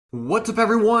What's up,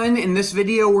 everyone? In this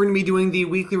video, we're going to be doing the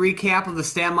weekly recap of the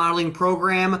stat modeling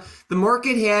program. The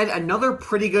market had another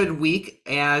pretty good week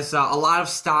as a lot of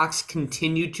stocks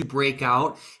continued to break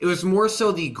out. It was more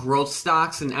so the growth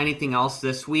stocks than anything else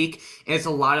this week, as a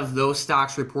lot of those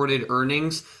stocks reported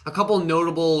earnings. A couple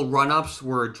notable run-ups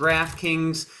were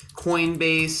DraftKings,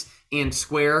 Coinbase, and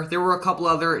Square. There were a couple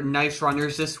other nice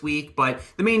runners this week, but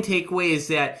the main takeaway is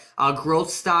that growth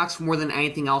stocks more than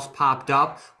anything else popped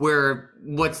up, where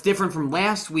what's different from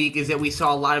last week is that we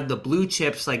saw a lot of the blue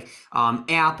chips like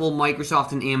Apple,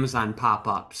 Microsoft, and Amazon pop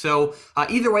up. So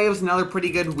either way, it was another pretty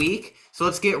good week. So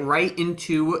let's get right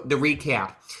into the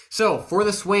recap. So for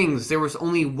the swings, there was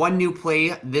only one new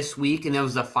play this week, and that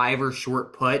was a Fiverr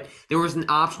short put. There was an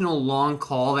optional long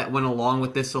call that went along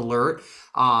with this alert.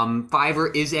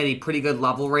 Fiverr is at a pretty good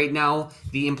level right now.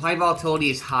 The implied volatility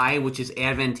is high, which is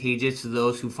advantageous to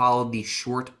those who follow the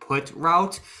short put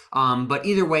route. But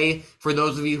either way, for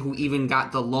those of you who even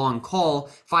got the long call,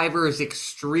 Fiverr is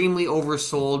extremely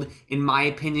oversold. In my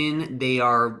opinion, they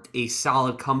are a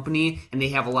solid company and they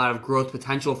have a lot of growth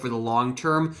potential for the long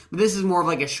term. But this is more of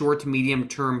like a short to medium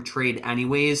term trade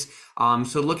anyways.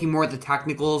 So looking more at the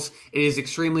technicals, it is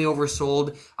extremely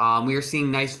oversold. We are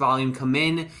seeing nice volume come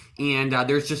in, and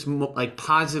there's just like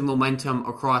positive momentum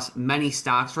across many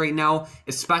stocks right now,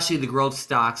 especially the growth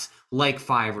stocks like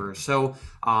Fiverr. So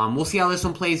we'll see how this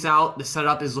one plays out. The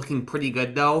setup is looking pretty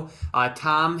good though.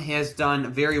 Tom has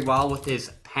done very well with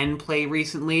his pen play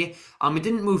recently. It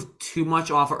didn't move too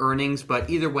much off of earnings, but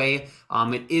either way,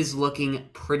 it is looking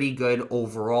pretty good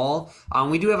overall.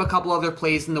 We do have a couple other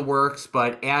plays in the works,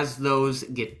 but as those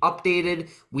get updated,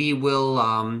 we will,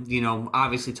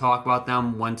 obviously talk about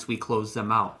them once we close them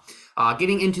out.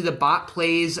 Getting into the bot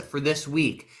plays for this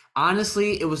week.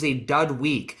 Honestly, it was a dud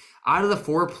week. Out of the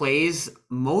 4 plays,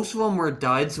 most of them were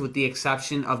duds with the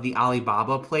exception of the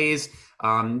Alibaba plays.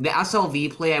 The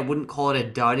SLV play, I wouldn't call it a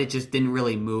dud. It just didn't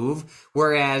really move.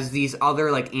 Whereas these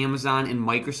other like Amazon and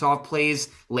Microsoft plays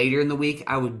later in the week,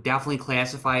 I would definitely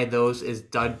classify those as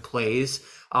dud plays.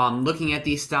 Looking at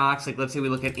these stocks, like let's say we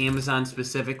look at Amazon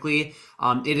specifically,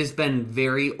 it has been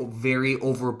very, very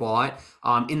overbought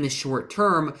in the short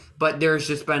term, but there's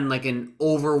just been like an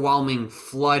overwhelming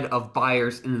flood of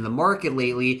buyers into the market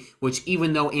lately, which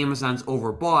even though Amazon's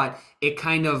overbought, it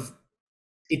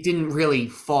didn't really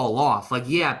fall off. Like,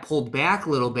 yeah, it pulled back a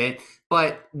little bit,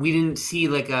 but we didn't see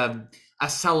like a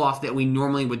sell-off that we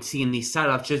normally would see in these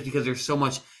setups just because there's so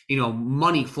much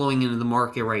money flowing into the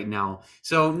market right now.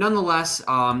 So nonetheless,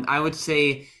 I would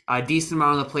say a decent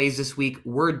amount of the plays this week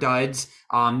were duds.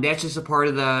 That's just a part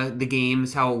of the game,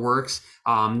 is how it works.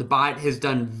 The bot has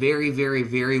done very, very,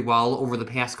 very well over the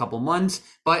past couple months,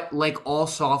 but like all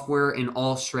software and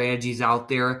all strategies out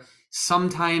there,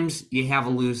 sometimes you have a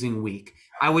losing week.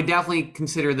 I would definitely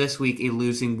consider this week a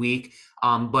losing week,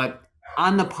 but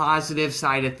on the positive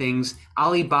side of things,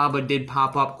 Alibaba did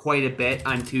pop up quite a bit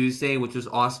on Tuesday, which was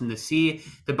awesome to see.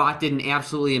 The bot did an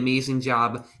absolutely amazing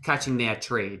job catching that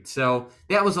trade. So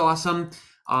that was awesome.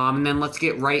 And then let's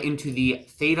get right into the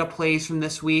theta plays from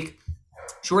this week.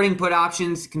 Shorting put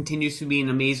options continues to be an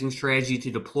amazing strategy to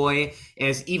deploy,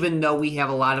 as even though we have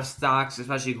a lot of stocks,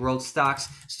 especially growth stocks,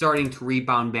 starting to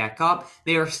rebound back up,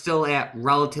 they are still at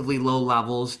relatively low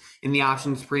levels, and the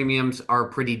options premiums are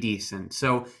pretty decent.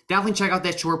 So definitely check out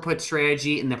that short put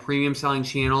strategy in the premium selling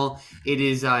channel. It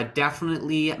is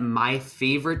definitely my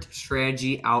favorite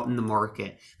strategy out in the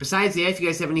market. Besides that, if you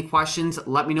guys have any questions,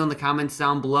 let me know in the comments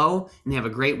down below, and have a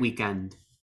great weekend.